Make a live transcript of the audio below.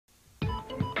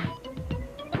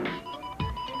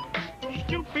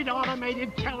stupid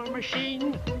automated teller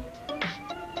machine.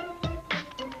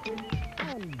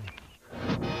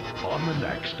 On the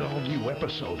next all-new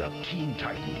episode of Teen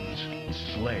Titans,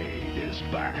 Slade is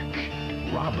back.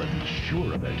 Robin's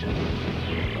sure of it.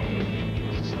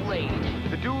 Slade.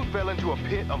 The dude fell into a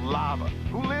pit of lava.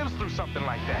 Who lives through something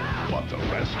like that? But the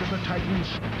rest of the Titans,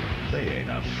 they ain't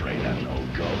afraid of no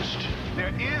ghost.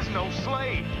 There is no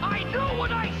Slade. I know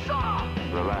what I saw!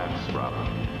 Relax,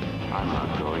 Robin. I'm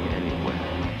not going anywhere.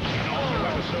 An all-new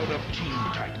episode of Teen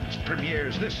Titans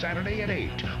premieres this Saturday at 8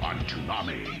 on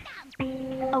Toonami.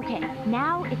 Okay,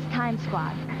 now it's Time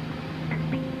Squad.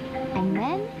 And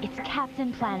then it's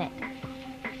Captain Planet.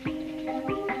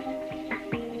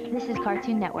 This is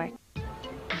Cartoon Network.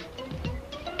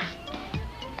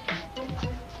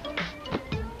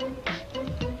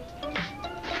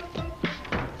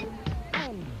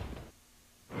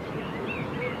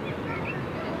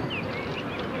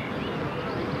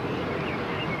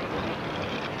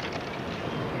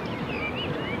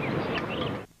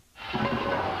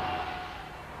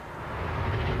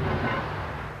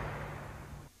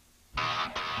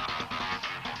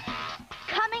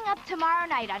 Tomorrow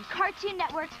night on Cartoon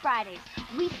Network's Fridays,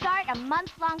 we start a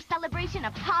month-long celebration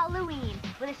of Halloween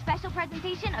with a special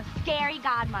presentation of Scary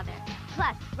Godmother.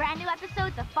 Plus, brand new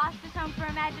episodes of Foster's Home for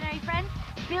Imaginary Friends,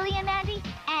 Billy and Mandy,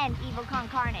 and Evil Con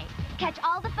Carne. Catch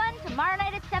all the fun tomorrow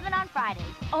night at 7 on Fridays,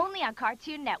 only on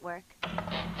Cartoon Network.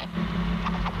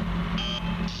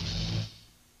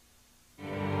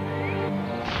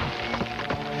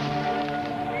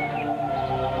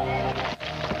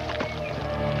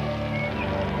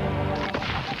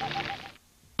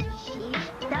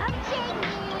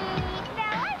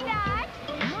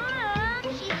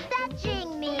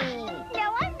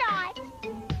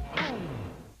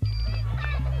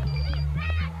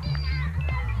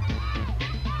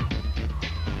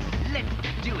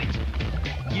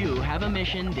 Have a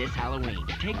mission this Halloween.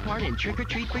 Take part in Trick or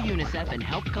Treat for UNICEF and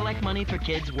help collect money for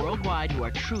kids worldwide who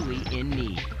are truly in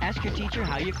need. Ask your teacher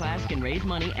how your class can raise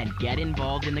money and get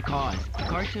involved in the cause.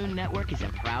 Cartoon Network is a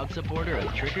proud supporter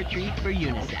of Trick or Treat for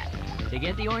UNICEF. To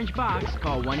get the orange box,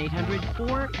 call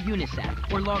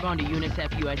 1-800-4UNICEF or log on to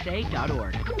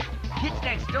unicefusa.org. Kids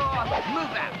next door,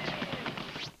 move out!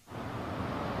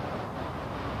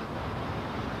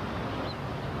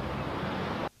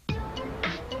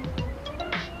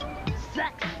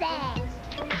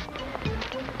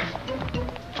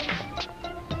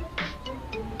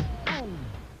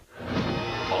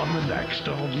 On the next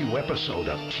all-new episode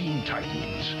of Teen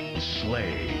Titans,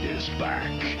 Slade is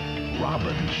back.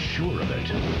 Robin's sure of it.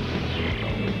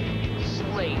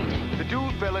 Slade. The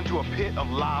dude fell into a pit of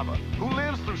lava. Who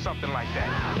lives through something like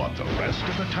that? But the rest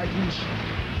of the Titans,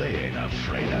 they ain't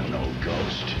afraid of no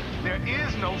ghost. There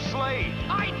is no Slade.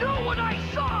 I know what I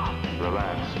saw!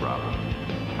 Relax, Robin.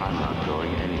 I'm not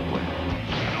going anywhere.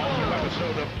 An all-new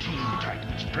episode of Teen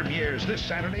Titans premieres this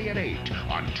Saturday at 8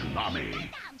 on Toonami.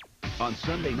 On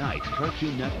Sunday nights,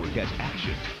 Cartoon Network has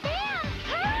action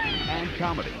and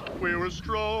comedy. We were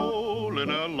strolling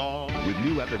along With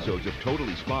new episodes of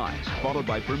Totally Spies, followed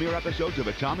by premiere episodes of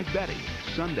Atomic Betty.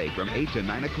 Sunday from 8 to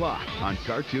 9 o'clock on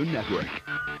Cartoon Network.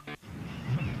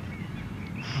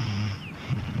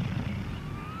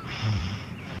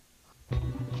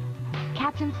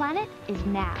 Captain Planet is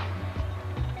now.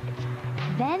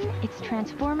 Then it's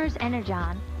Transformers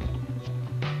Energon.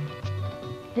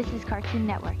 This is Cartoon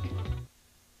Network.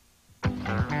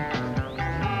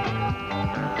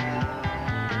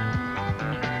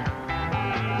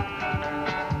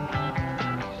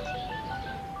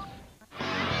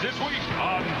 This week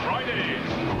on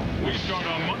Fridays, we start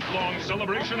a month-long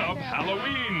celebration of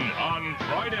Halloween on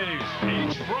Fridays.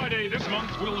 Each Friday this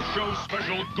month will show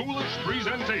special ghoulish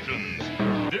presentations.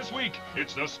 This week,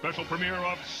 it's the special premiere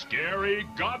of Scary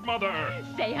Godmother.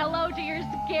 Say hello to your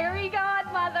scary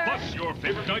godmother. Plus your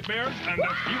favorite nightmares and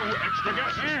a few extra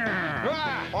guests.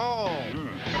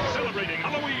 Celebrating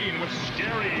Halloween with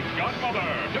Scary Godmother.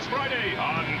 This Friday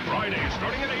on Fridays,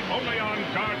 starting at 8, only on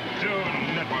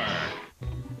Cartoon Network.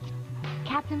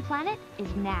 Captain Planet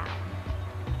is now.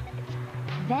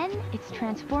 Then it's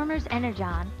Transformers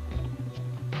Energon.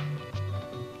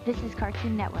 This is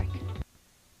Cartoon Network.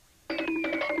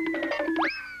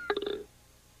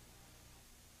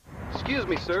 Excuse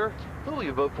me, sir. Who will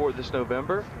you vote for this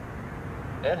November?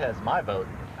 Ed has my vote.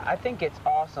 I think it's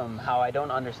awesome how I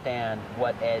don't understand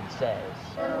what Ed says.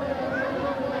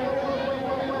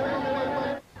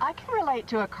 I can relate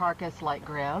to a carcass-like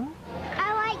grin.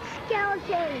 I like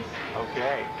skeletons.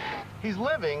 Okay. He's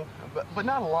living, but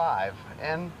not alive.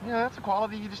 And, you know, that's a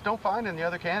quality you just don't find in the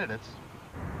other candidates.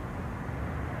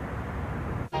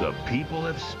 The people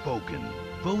have spoken.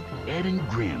 Vote Ed and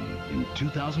Grim in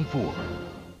 2004.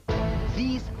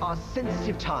 These are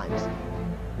sensitive times.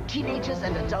 Teenagers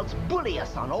and adults bully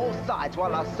us on all sides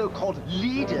while our so-called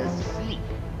leaders sleep.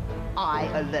 I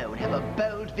alone have a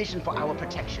bold vision for our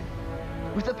protection.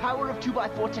 With the power of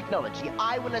 2x4 technology,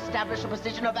 I will establish a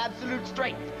position of absolute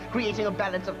strength, creating a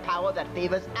balance of power that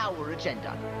favors our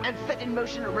agenda, and set in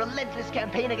motion a relentless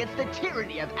campaign against the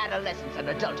tyranny of adolescence and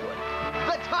adulthood.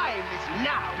 The time is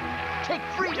now! Take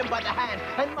freedom by the hand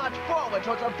and march forward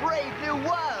towards a brave new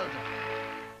world!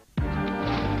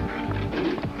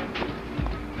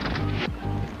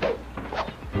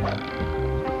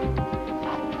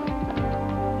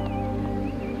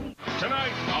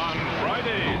 Tonight on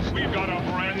Fridays, we've got a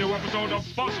brand new episode of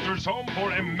Foster's Home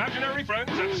for Imaginary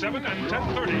Friends at 7 and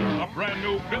 10:30. A brand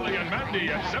new Billy and Mandy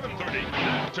at 7:30.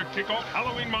 Then to kick off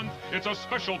Halloween month, it's a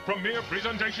special premiere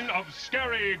presentation of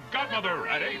Scary Godmother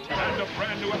at 8. And a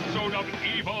brand new episode of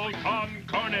Evil Con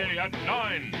Carne at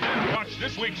 9. And watch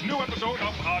this week's new episode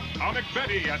of Atomic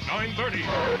Betty at 9:30.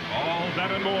 All that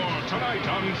and more tonight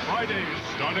on Fridays,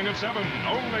 starting at 7,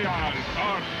 only on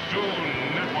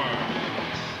Cartoon Network.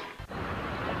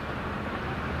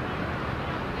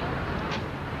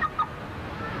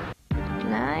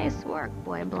 Nice work,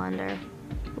 Boy Blunder.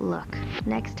 Look,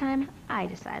 next time, I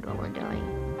decide what we're doing.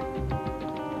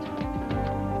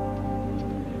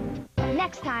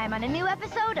 Next time on a new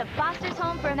episode of Foster's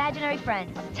Home for Imaginary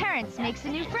Friends, Terrence makes a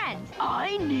new friend.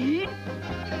 I need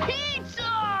pizza!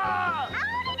 I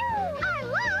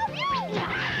love pizza!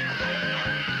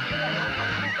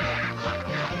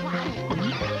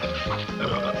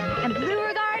 And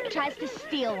Beauregard tries to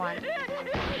steal one.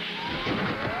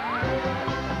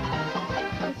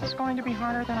 This is going to be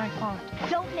harder than I thought.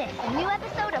 Don't miss a new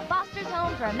episode of Foster's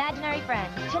Home for Imaginary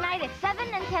Friends, tonight at 7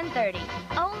 and 10:30,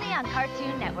 only on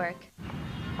Cartoon Network.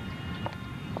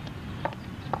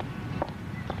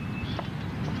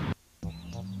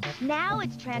 Now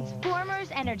it's Transformers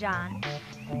Energon.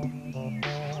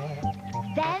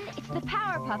 Then it's the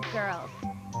Powerpuff Girls.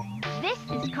 This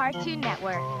is Cartoon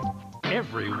Network.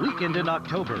 Every weekend in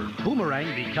October,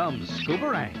 Boomerang becomes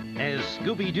Scooberang, as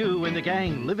Scooby-Doo and the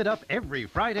gang live it up every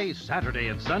Friday, Saturday,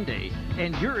 and Sunday,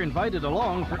 and you're invited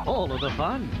along for all of the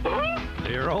fun.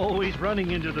 They're always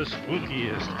running into the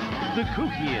spookiest, the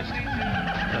kookiest,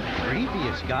 the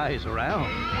creepiest guys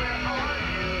around.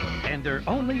 And they're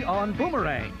only on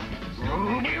Boomerang.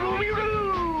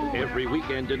 Every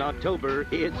weekend in October,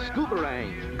 it's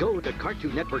Scooberang. Go to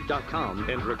CartoonNetwork.com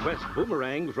and request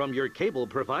Boomerang from your cable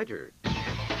provider.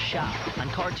 Shop on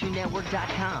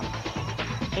CartoonNetwork.com.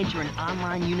 Enter an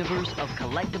online universe of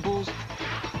collectibles,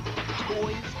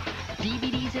 toys,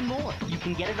 DVDs, and more. You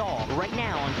can get it all right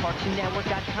now on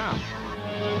CartoonNetwork.com.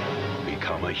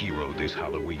 Become a hero this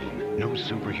Halloween. No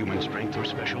superhuman strength or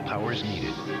special powers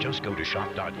needed. Just go to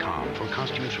shop.com for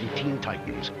costumes from Teen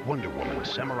Titans, Wonder Woman,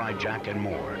 Samurai Jack, and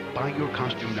more. Buy your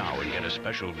costume now and get a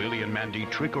special Billy and Mandy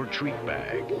trick-or-treat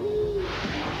bag.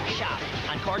 Shop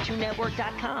on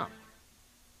CartoonNetwork.com.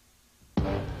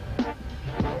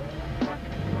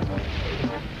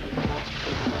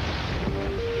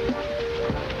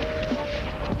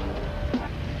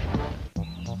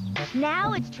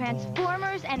 Now it's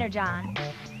Transformers Energon.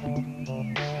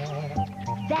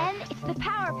 Then it's the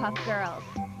Powerpuff Girls.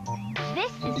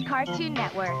 This is Cartoon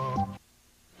Network.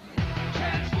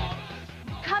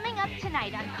 Coming up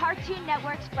tonight on Cartoon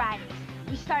Network's Fridays,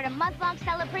 we start a month-long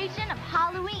celebration of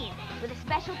Halloween with a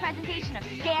special presentation of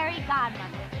Scary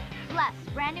Godmother. Plus,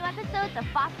 brand new episodes of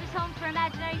Foster's Home for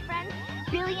Imaginary Friends,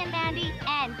 Billy and Mandy,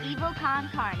 and Evil Con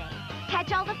Carne.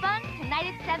 Catch all the fun tonight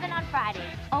at 7 on Fridays,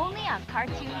 only on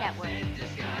Cartoon Network.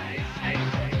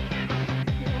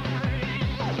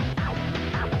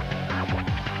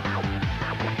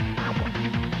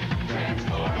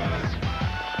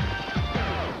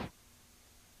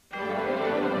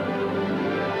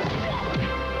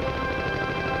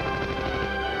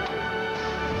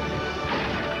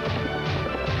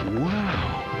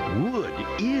 Wow, wood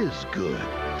is good.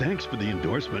 Thanks for the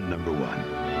endorsement, number one.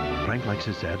 Frank likes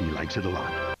his ad and he likes it a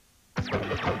lot.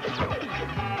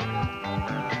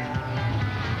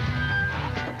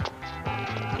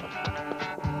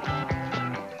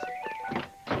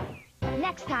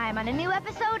 Next time on a new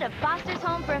episode of Foster's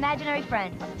Home for Imaginary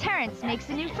Friends, Terrence makes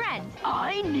a new friend.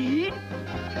 I need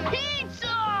pizza!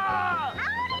 I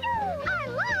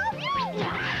love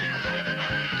pizza!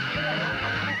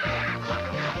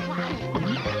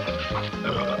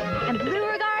 And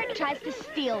Beauregard tries to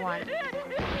steal one.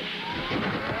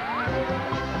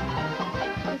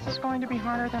 This is going to be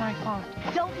harder than I thought.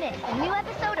 Don't miss a new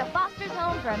episode of Foster's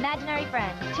Home for Imaginary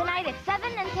Friends, tonight at 7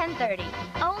 and 10:30,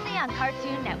 only on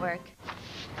Cartoon Network.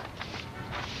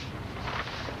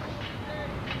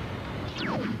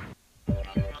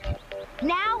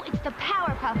 Now it's the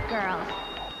Powerpuff Girls.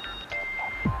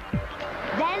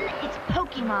 Then it's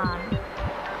Pokemon.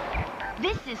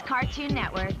 This is Cartoon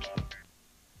Network.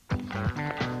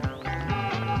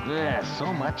 There's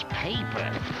so much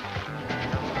paper.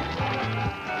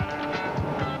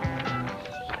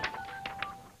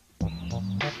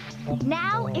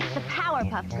 Now it's the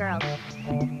Powerpuff Girls.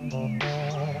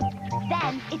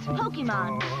 Then it's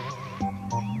Pokemon.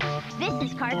 This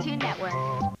is Cartoon Network.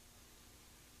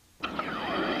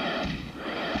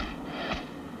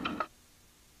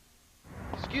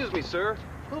 Excuse me, sir.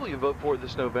 Who will you vote for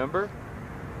this November?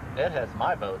 Ed has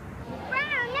my vote.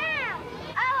 Brown now!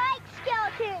 I like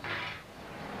skeletons!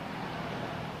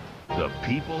 The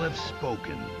people have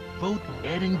spoken. Vote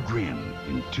Ed and Grim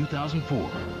in 2004.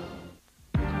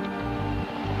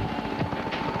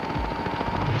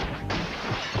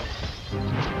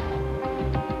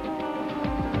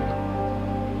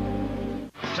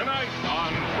 Tonight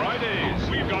on Fridays,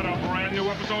 we've got a brand new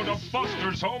episode of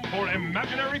Foster's Home for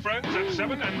Imaginary Friends at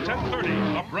 7 and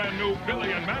 10:30. A brand new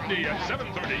Billy and Mandy at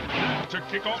 7:30. Then, to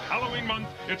kick off Halloween month,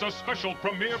 it's a special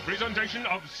premiere presentation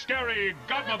of Scary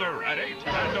Godmother at 8.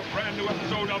 And a brand new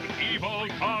episode of Evil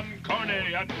Con Carne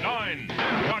at 9.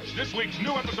 Watch this week's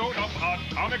new episode of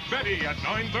Atomic Betty at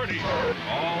 9:30.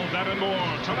 All that and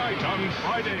more tonight on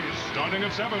Fridays, starting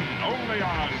at 7, only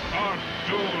on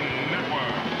Cartoon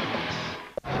Network.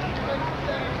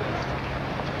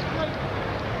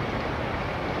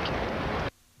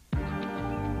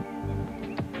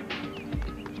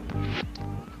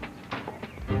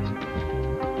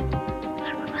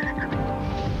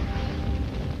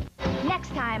 Next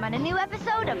time on a new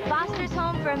episode of Foster's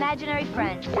Home for Imaginary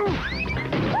Friends.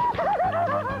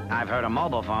 I've heard of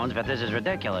mobile phones, but this is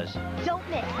ridiculous. Don't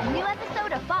miss a new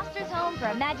episode of Foster's Home for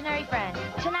Imaginary Friends.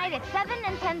 Tonight at 7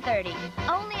 and 10:30.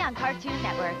 Only on Cartoon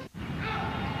Network.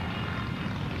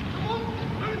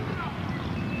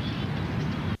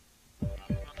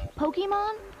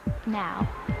 Pokemon? Now.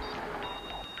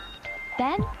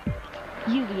 Then,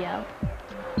 Yu-Gi-Oh!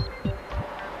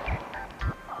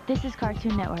 This is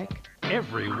Cartoon Network.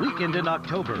 Every weekend in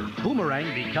October,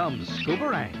 Boomerang becomes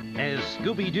Scooberang as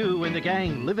Scooby-Doo and the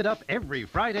gang live it up every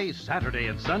Friday, Saturday,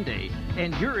 and Sunday,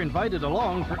 and you're invited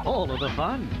along for all of the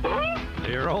fun.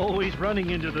 They're always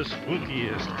running into the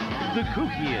spookiest, the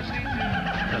kookiest,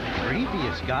 the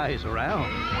creepiest guys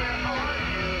around.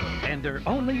 And they're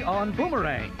only on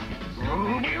Boomerang.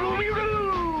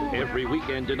 Every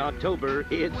weekend in October,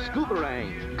 it's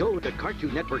Scooberang. Go to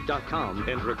CartoonNetwork.com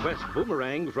and request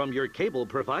Boomerang from your cable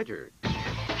provider.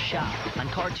 Shop on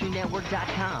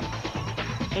CartoonNetwork.com.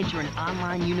 Enter an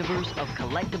online universe of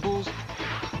collectibles,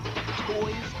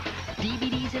 toys,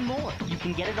 DVDs, and more. You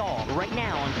can get it all right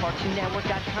now on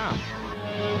CartoonNetwork.com.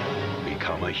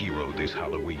 Become a hero this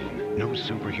Halloween. No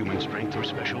superhuman strength or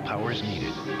special powers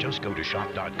needed. Just go to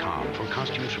shop.com for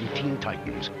costumes from Teen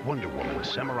Titans, Wonder Woman,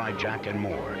 Samurai Jack, and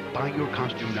more. Buy your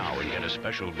costume now and get a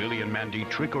special Billy and Mandy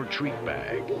trick-or-treat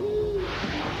bag.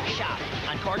 Shop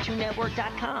on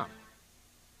CartoonNetwork.com.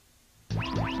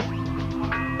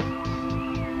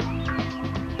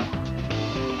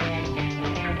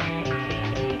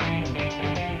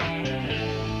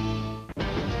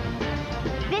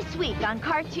 This week on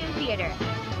Cartoon Theater,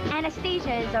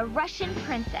 Anastasia is a Russian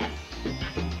princess.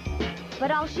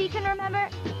 But all she can remember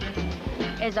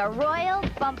is a royal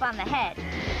bump on the head.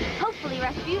 Hopefully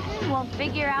Rasputin won't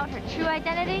figure out her true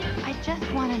identity. I just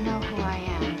want to know who I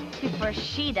am. Before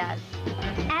she does.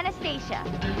 Anastasia,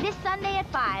 this Sunday at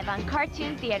 5 on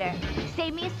Cartoon Theater.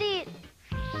 Save me a seat.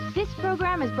 This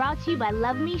program is brought to you by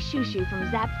Love Me Shoo-Shoo from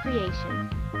Zap Creation.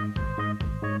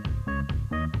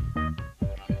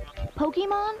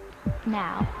 Pokemon?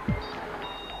 Now.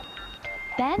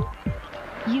 Then,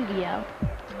 Yu-Gi-Oh!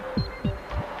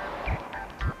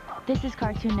 This is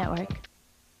Cartoon Network.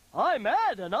 I'm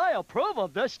Ed, and I approve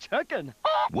of this chicken.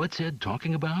 What's Ed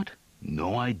talking about?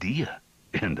 No idea.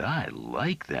 And I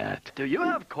like that. Do you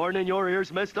have corn in your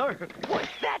ears, mister?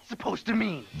 What's that supposed to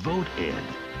mean? Vote Ed.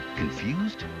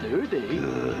 Confused? Dirty.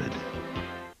 Good.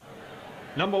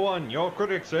 Number 1, your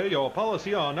critics say your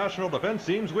policy on national defense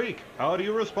seems weak. How do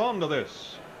you respond to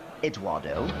this?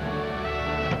 Eduardo.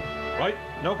 Right,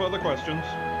 no further questions.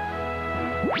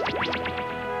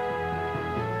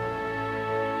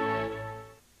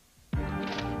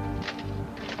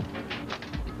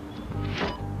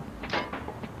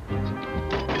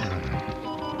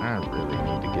 I really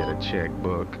need to get a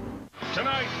checkbook.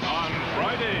 Tonight on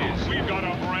Fridays, we've got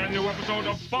a brand brand new episode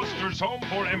of Foster's Home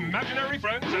for Imaginary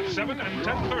Friends at 7 and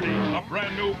 10:30. A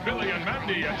brand new Billy and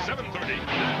Mandy at 7:30.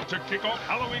 And to kick off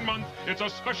Halloween month, it's a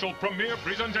special premiere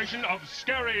presentation of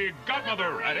Scary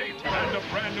Godmother at 8. And a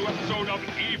brand new episode of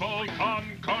Evil Con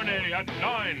Carne at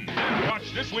 9. And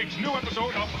watch this week's new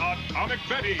episode of Atomic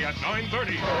Betty at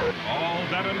 9:30. All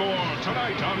that and more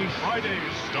tonight on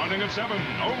Fridays, starting at 7,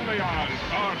 only on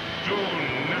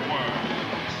Cartoon Network.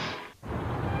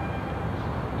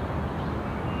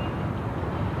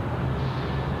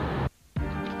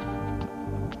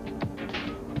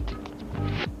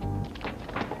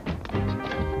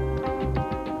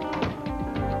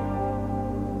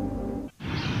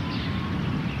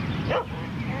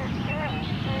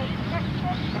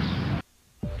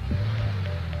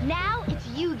 Now it's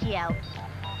Yu-Gi-Oh!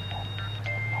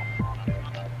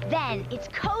 Then it's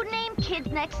Codename Kids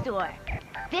Next Door.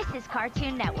 This is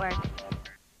Cartoon Network.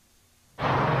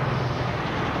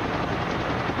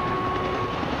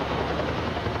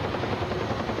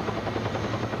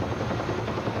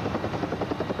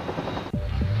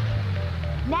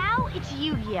 Now it's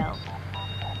Yu-Gi-Oh!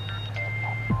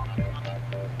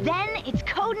 Then it's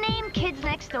Codename Kids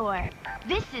Next Door.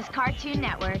 This is Cartoon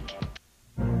Network.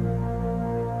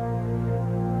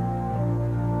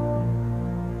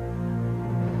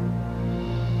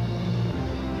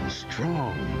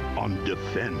 Strong on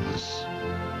defense.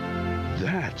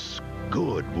 That's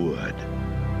good wood.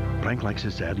 Frank likes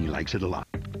his dad, he likes it a lot.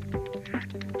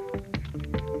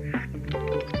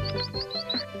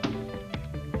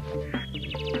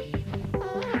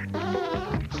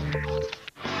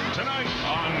 Tonight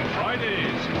on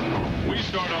Fridays, we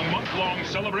start a month-long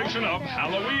celebration of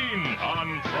Halloween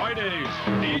on Fridays.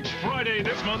 Each Friday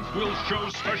this month, we'll show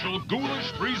special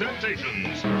ghoulish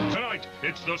presentations. Tonight,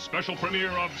 it's the special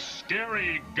premiere of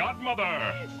Scary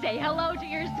Godmother. Say hello to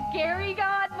your scary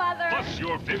godmother. Plus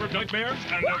your favorite nightmares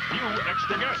and a few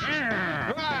extra guests.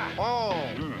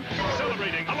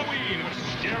 Celebrating Halloween with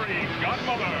Scary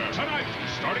Godmother. Tonight,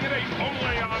 starting at 8,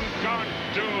 only on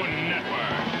Cartoon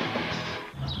Network.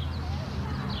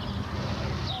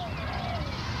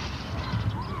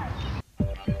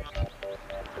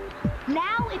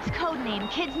 Now it's Codename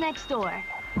Kids Next Door.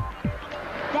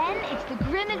 Then it's the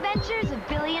Grim Adventures of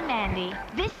Billy and Mandy.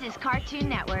 This is Cartoon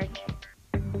Network.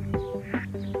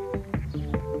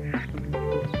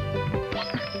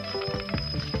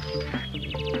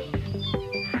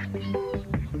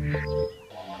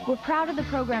 We're proud of the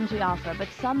programs we offer, but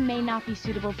some may not be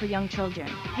suitable for young children.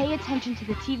 Pay attention to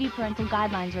the TV parental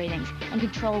guidelines ratings and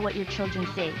control what your children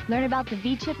see. Learn about the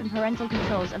V-chip and parental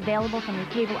controls available from your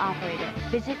cable operator.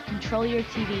 Visit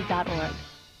controlyourtv.org.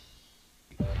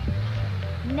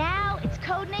 Now it's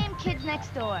Codename Kids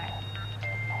Next Door.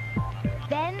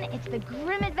 Then it's the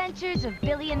Grim Adventures of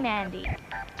Billy and Mandy.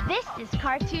 This is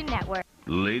Cartoon Network.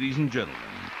 Ladies and gentlemen,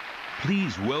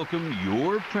 please welcome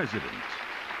your president,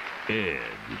 Ed.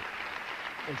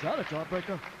 Is that a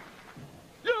jawbreaker?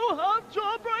 You have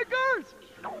jawbreakers!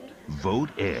 Vote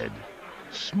Ed.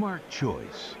 Smart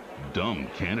choice. Dumb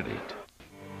candidate.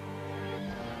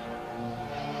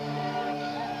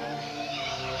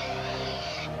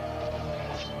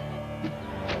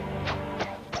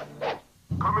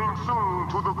 Coming soon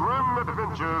to the grim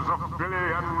adventures of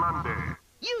Billy and Mandy.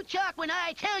 You talk when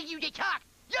I tell you to talk.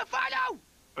 You follow?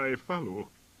 I follow.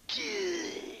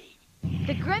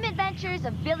 The Grim Adventures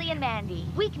of Billy and Mandy.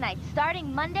 Weeknights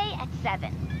starting Monday at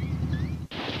 7.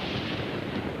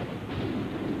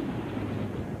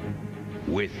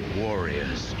 With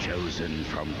warriors chosen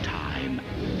from time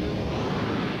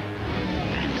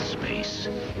and space.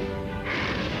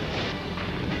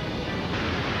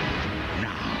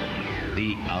 Now,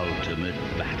 the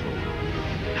ultimate battle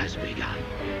has begun.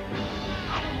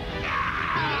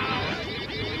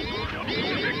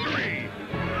 Victory!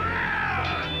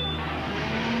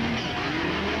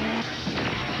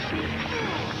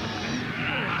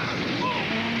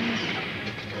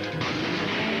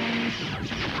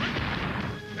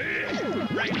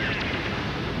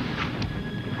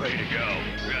 Way to go.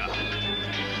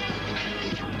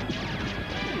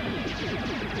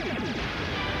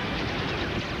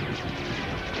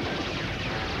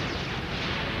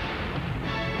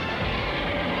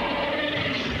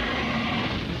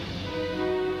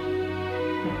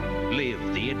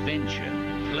 Live the adventure.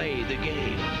 Play the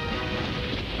game.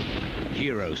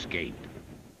 HeroScape.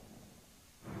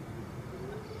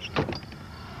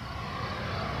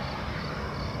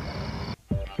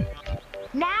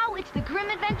 Now it's the Grim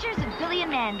Adventures of Billy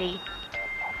and Mandy.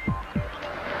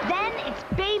 Then it's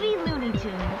Baby Looney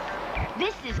Tunes.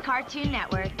 This is Cartoon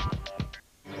Network.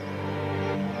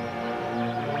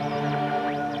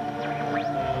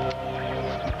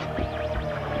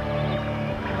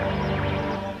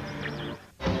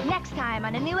 time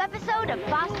on a new episode of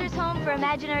Foster's Home for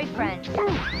Imaginary Friends.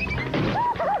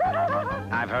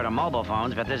 I've heard of mobile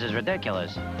phones, but this is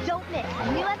ridiculous. Don't miss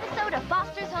a new episode of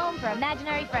Foster's Home for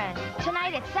Imaginary Friends.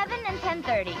 Tonight at 7 and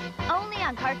 10:30. Only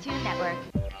on Cartoon Network.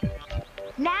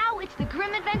 Now it's the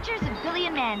grim adventures of Billy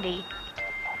and Mandy.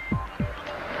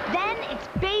 Then it's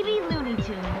Baby Looney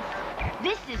Tunes.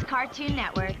 This is Cartoon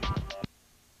Network.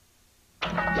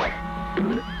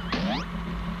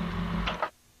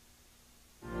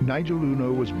 Nigel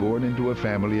Uno was born into a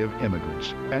family of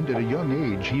immigrants, and at a young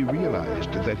age he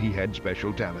realized that he had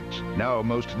special talents. Now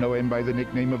most know him by the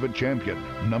nickname of a champion,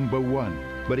 #1.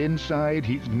 But inside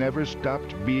he's never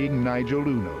stopped being Nigel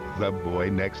Uno, the boy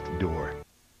next door.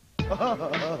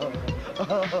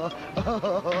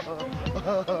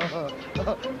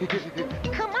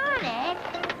 Come on, Ed.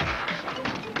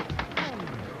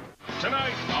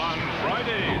 Tonight on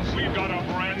Fridays, we've got a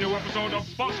brand new episode of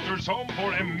Foster's Home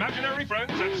for Imaginary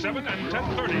Friends at 7 and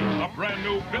 10:30. A brand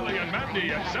new Billy and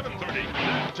Mandy at 7:30.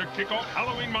 Then to kick off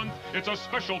Halloween month, it's a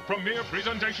special premiere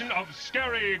presentation of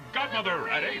Scary Godmother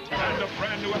at 8. And a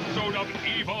brand new episode of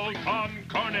Evil Con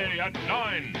Carne at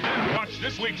 9. And watch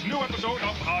this week's new episode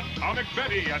of Atomic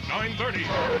Betty at 9:30.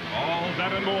 All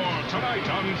that and more tonight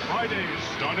on Fridays,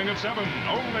 starting at 7,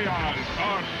 only on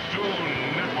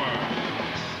Cartoon Network.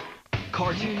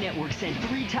 Cartoon Network sent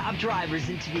 3 top drivers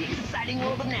into the exciting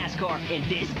world of NASCAR, and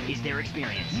this is their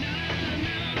experience.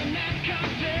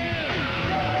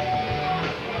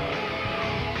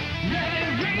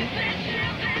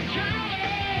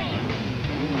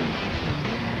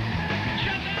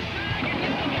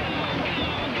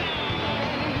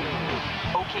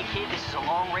 Okay, kid, this is a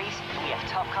long race, and we have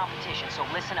tough competition, so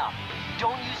listen up.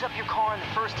 Don't use up your car in the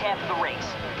first half of the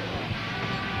race.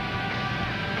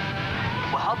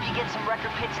 We'll help you get some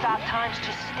record pit stop times.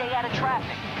 Just stay out of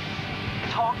traffic.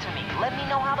 Talk to me. Let me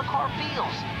know how the car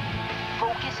feels.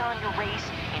 Focus on your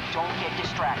race and don't get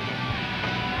distracted.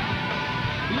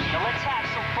 Now let's have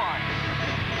some fun.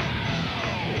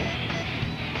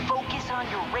 Focus on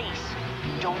your race.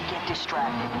 Don't get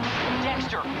distracted.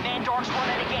 Dexter, Mandark's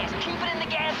running out of gas. Keep it in the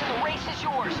gas and the race is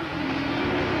yours.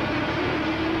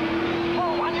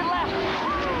 Whoa, on your left.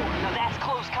 Now that's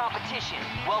close competition.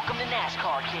 Welcome to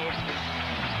NASCAR, kid.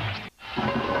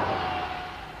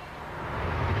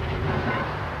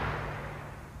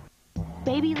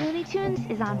 Baby Looney Tunes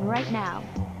is on right now.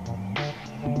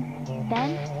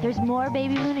 Then there's more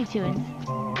Baby Looney Tunes.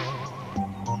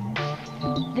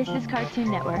 This is Cartoon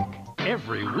Network.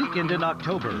 Every weekend in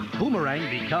October, Boomerang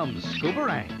becomes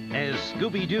Scooberang, as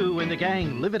Scooby-Doo and the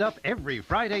gang live it up every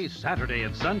Friday, Saturday,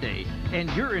 and Sunday,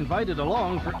 and you're invited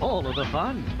along for all of the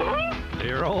fun.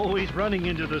 They're always running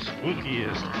into the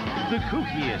spookiest, the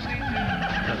kookiest,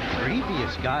 the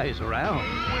creepiest guys around.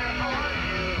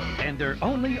 And they're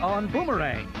only on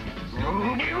Boomerang.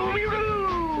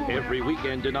 Every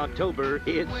weekend in October,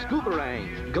 it's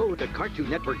Scooberang. Go to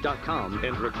CartoonNetwork.com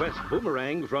and request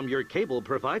Boomerang from your cable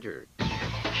provider.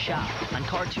 Shop on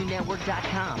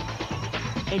CartoonNetwork.com.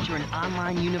 Enter an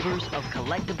online universe of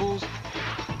collectibles,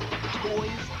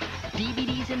 toys,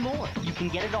 DVDs, and more. You can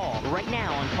get it all right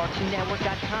now on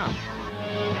CartoonNetwork.com.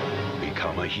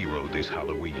 Become a hero this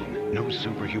Halloween. No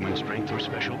superhuman strength or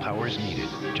special powers needed.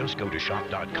 Just go to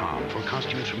shop.com for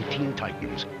costumes from Teen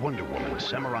Titans, Wonder Woman,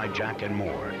 Samurai Jack, and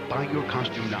more. Buy your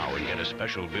costume now and get a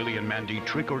special Billy and Mandy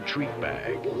trick-or-treat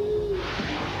bag.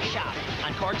 Shop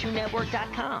on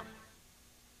CartoonNetwork.com.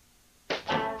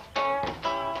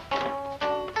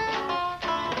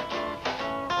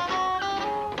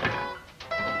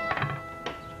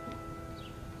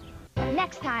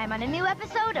 Next time on a new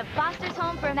episode of Foster's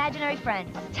Home for Imaginary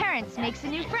Friends, Terrence makes a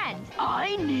new friend.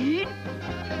 I need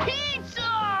pizza!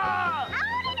 I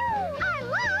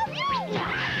love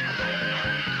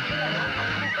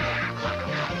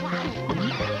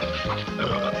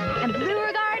And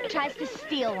Beauregard tries to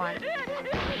steal one.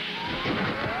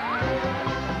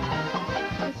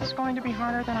 This is going to be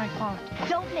harder than I thought.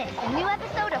 Don't miss a new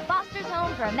episode of Foster's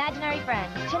Home for Imaginary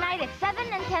Friends, tonight at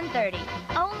 7 and 10:30,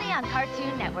 only on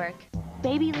Cartoon Network.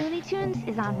 Baby Looney Tunes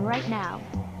is on right now.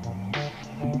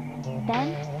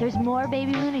 Then there's more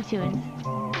Baby Looney Tunes.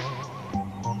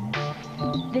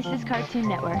 This is Cartoon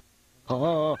Network.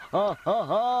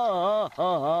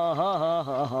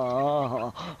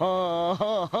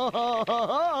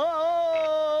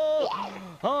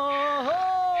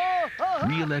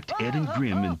 Re-elect Ed and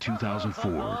Grimm in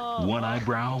 2004. One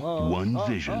eyebrow, one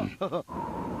vision.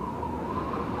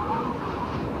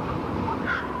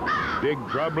 Big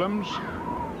problems?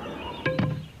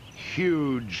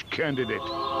 Huge candidate,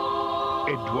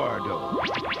 Eduardo.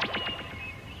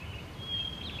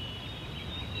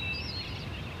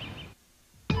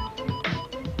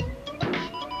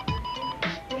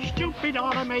 great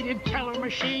automated teller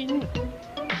machine.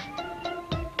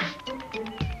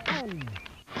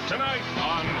 Tonight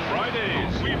on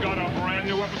Fridays, we've got a brand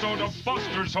new episode of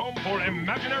Foster's Home for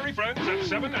Imaginary Friends at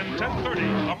 7 and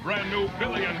 10:30. A brand new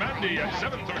Billy and Mandy at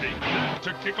 7:30. Then,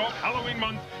 to kick off Halloween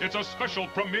month, it's a special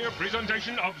premiere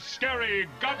presentation of Scary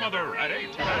Godmother at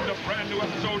 8. And a brand new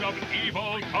episode of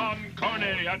Evil Con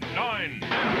Carne at 9.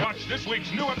 Watch this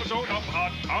week's new episode of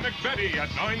Atomic Betty at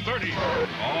 9:30.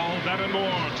 All that and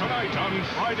more tonight on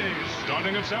Fridays,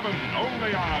 starting at 7,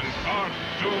 only on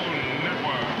Cartoon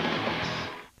Network.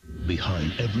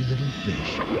 Behind every little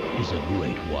fish is a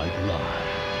great white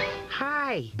lie.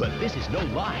 Hi. But this is no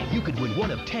lie. You could win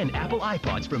one of 10 Apple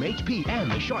iPods from HP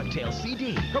and the Shark Tale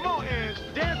CD. Come on, Ange.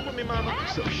 Dance with me, Mama.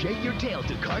 So shake your tail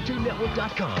to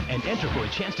CartoonNetwork.com and enter for a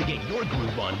chance to get your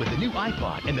groove on with the new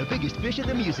iPod and the biggest fish in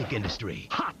the music industry.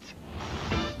 Hot.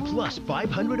 Plus,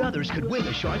 500 others could win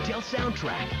the Shark Tale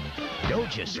soundtrack. Don't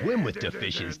just swim with the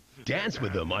fishes. Dance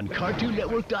with them on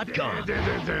CartoonNetwork.com.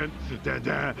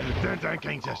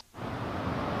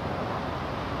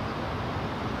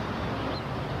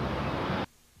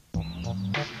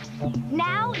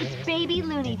 Now it's Baby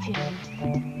Looney Tunes.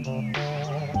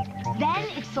 Then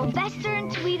it's Sylvester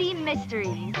and Tweety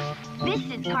Mysteries. This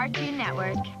is Cartoon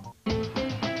Network.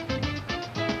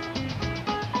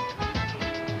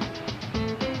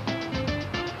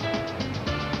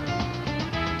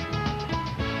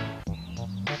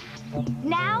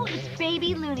 Now it's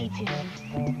Baby Looney Tunes.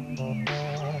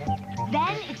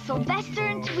 Then it's Sylvester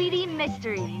and Tweety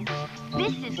Mysteries.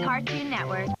 This is Cartoon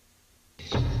Network.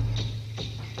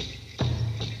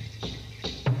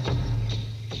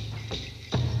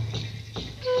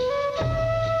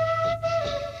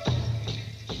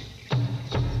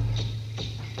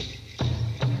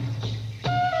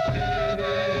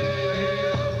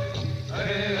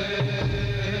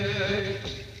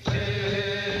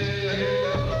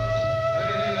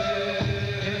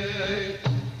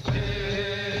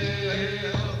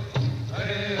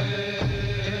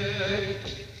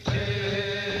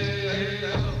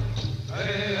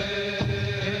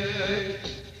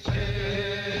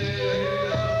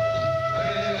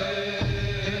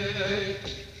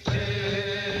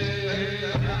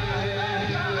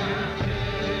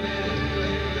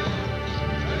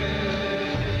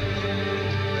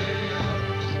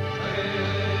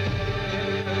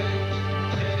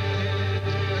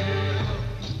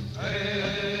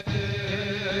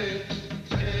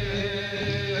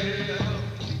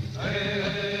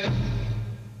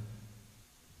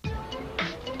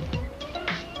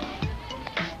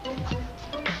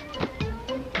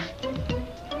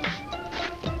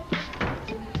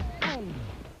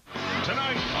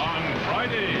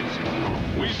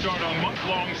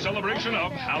 Celebration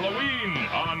of Halloween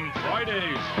on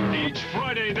Fridays. Each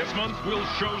Friday this month we'll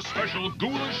show special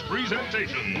ghoulish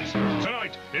presentations.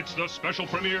 Tonight, it's the special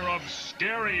premiere of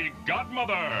Scary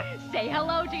Godmother. Say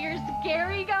hello to your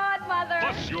scary godmother.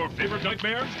 Plus your favorite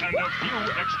nightmares and a few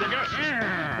extra guests.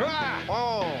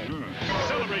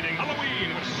 Celebrating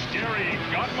Halloween with Scary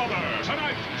Godmother.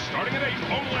 Tonight, starting at 8,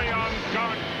 only on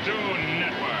Cartoon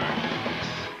Network.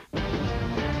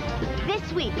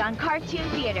 This week on Cartoon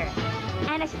Theater,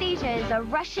 Anastasia is a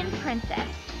Russian princess.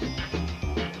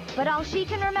 But all she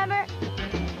can remember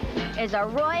is a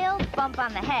royal bump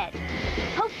on the head.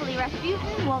 Hopefully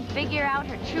Rasputin won't figure out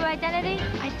her true identity.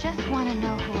 I just want to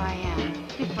know who I am.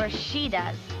 Before she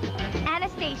does.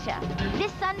 Anastasia,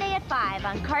 this Sunday at 5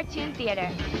 on Cartoon Theater.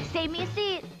 Save me a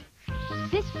seat.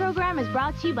 This program is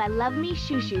brought to you by Love Me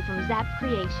Shoo-Shoo from Zap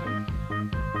Creation.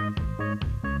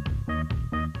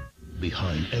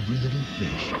 Behind every little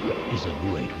fish is a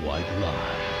great white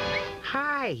lie.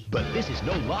 Hi. But this is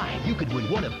no lie. You could win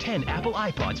one of 10 Apple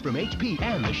iPods from HP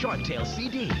and the Shark Tale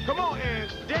CD. Come on,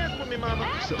 Ange. Dance with me, Mama.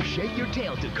 So shake your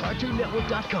tail to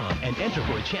CartoonNetwork.com and enter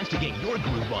for a chance to get your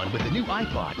groove on with the new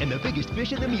iPod and the biggest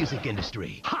fish in the music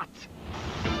industry. Hot.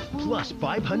 Plus,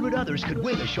 500 others could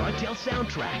win the Shark Tale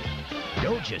soundtrack.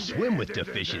 Don't just swim with the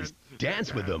fishes.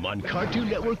 Dance with them on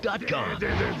CartoonNetwork.com.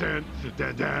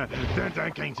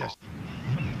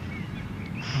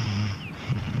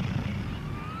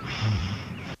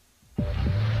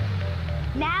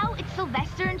 Now it's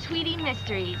Sylvester and Tweety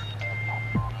Mysteries.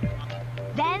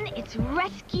 Then it's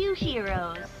Rescue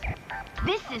Heroes.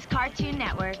 This is Cartoon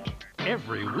Network.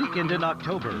 Every weekend in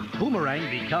October, Boomerang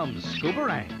becomes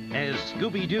Scooberang, as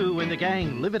Scooby-Doo and the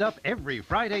gang live it up every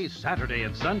Friday, Saturday,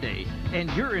 and Sunday, and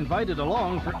you're invited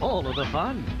along for all of the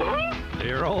fun.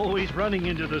 They're always running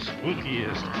into the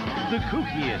spookiest, the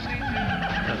kookiest,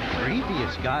 the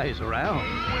creepiest guys around.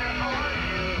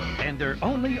 And they're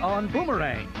only on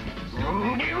Boomerang.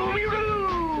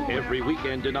 Every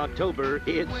weekend in October,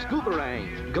 it's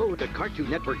Scooberang. Go to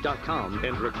CartoonNetwork.com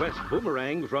and request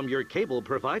Boomerang from your cable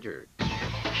provider.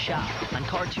 Shop on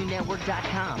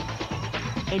CartoonNetwork.com.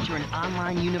 Enter an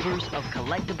online universe of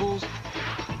collectibles,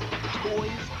 toys,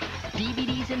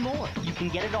 DVDs, and more. You can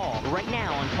get it all right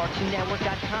now on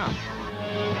CartoonNetwork.com.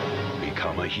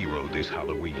 Become a hero this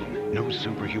Halloween. No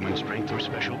superhuman strength or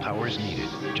special powers needed.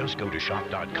 Just go to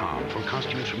shop.com for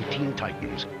costumes from Teen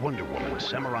Titans, Wonder Woman,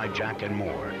 Samurai Jack, and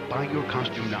more. Buy your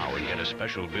costume now and get a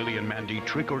special Billy and Mandy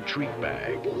trick-or-treat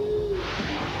bag.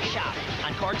 Shop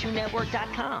on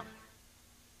CartoonNetwork.com.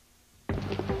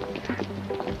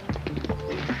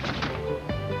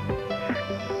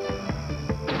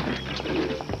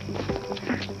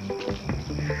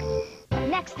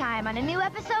 Next time on a new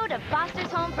episode of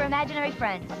Foster's Home for Imaginary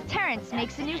Friends, Terrence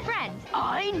makes a new friend.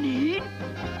 I need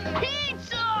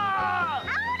pizza! I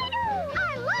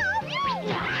love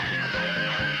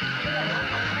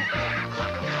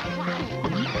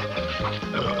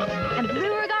And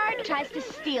Beauregard tries to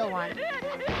steal one.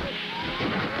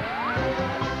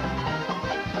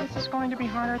 This is going to be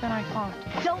harder than I thought.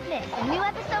 Don't miss a new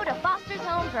episode of Foster's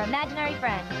Home for Imaginary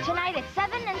Friends, tonight at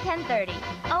 7 and 10:30,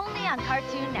 only on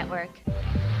Cartoon Network.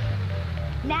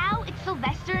 Now it's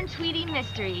Sylvester and Tweety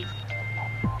Mysteries.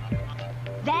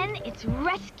 Then it's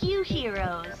Rescue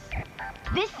Heroes.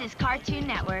 This is Cartoon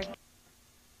Network.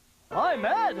 I'm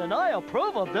Ed, and I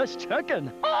approve of this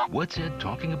chicken. What's Ed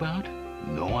talking about?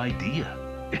 No idea.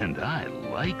 And I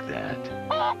like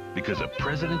that. Because a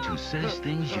president who says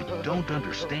things you don't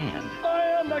understand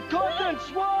I am the content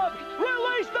swab!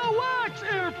 Release the wax,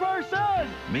 ear person!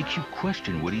 makes you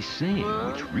question what he's saying,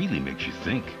 which really makes you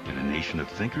think. And a nation of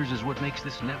thinkers is what makes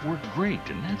this network great,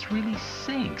 and that's really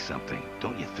saying something,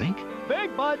 don't you think?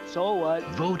 Big butt, so what?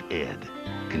 Vote Ed.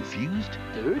 Confused?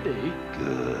 Duty.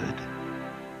 Good.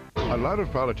 A lot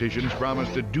of politicians promise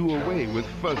to do away with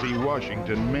fuzzy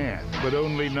Washington math, but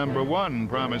only number one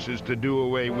promises to do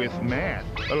away with math.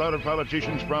 A lot of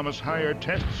politicians promise higher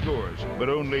test scores, but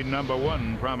only number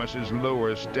one promises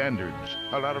lower standards.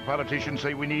 A lot of politicians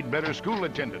say we need better school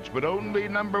attendance, but only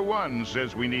number one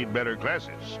says we need better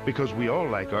classes. Because we all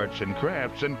like arts and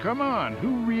crafts, and come on,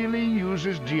 who really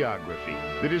uses geography?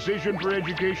 The decision for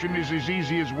education is as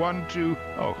easy as 1, 2,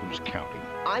 oh, who's counting?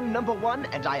 I'm number one,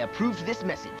 and I approved this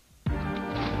message.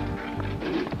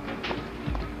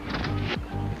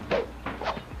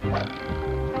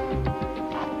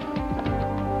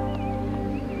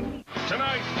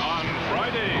 Tonight on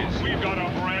Fridays, we've got a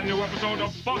brand new episode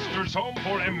of Foster's Home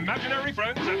for Imaginary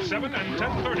Friends at 7 and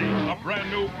 10:30. A brand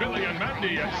new Billy and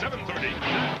Mandy at 7:30.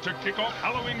 And to kick off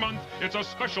Halloween month, it's a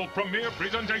special premiere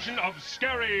presentation of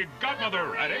Scary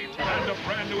Godmother at 8. And a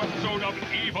brand new episode of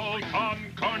Evil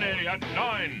Con Carne at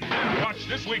 9. Watch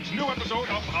this week's new episode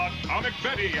of Atomic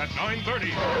Betty at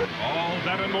 9:30. All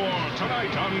that and more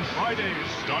tonight on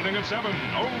Fridays, starting at 7,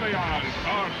 only on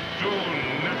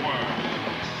Cartoon Network.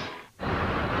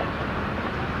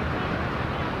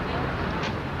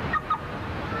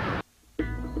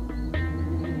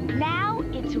 Now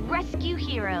it's Rescue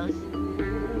Heroes.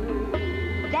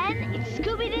 Then it's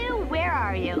Scooby-Doo, Where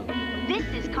Are You? This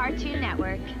is Cartoon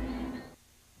Network.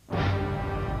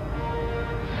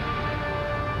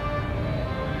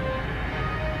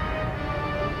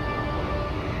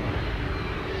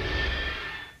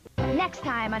 Next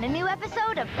time on a new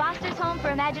episode of Foster's Home for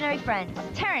Imaginary Friends,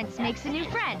 Terrence makes a new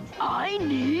friend. I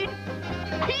need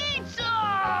pizza!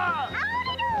 I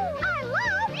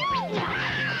love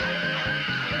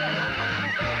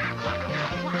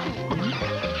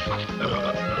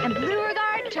And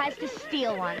Beauregard tries to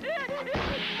steal one.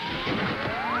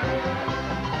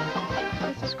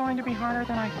 This is going to be harder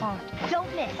than I thought. Don't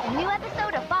miss a new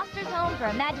episode of Foster's Home for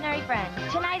Imaginary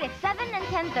Friends, tonight at 7 and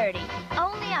 10:30,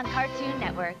 only on Cartoon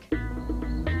Network.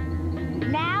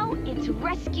 Now it's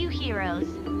Rescue Heroes.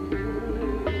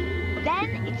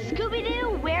 Then it's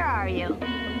Scooby-Doo, Where Are You?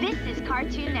 This is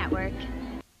Cartoon Network.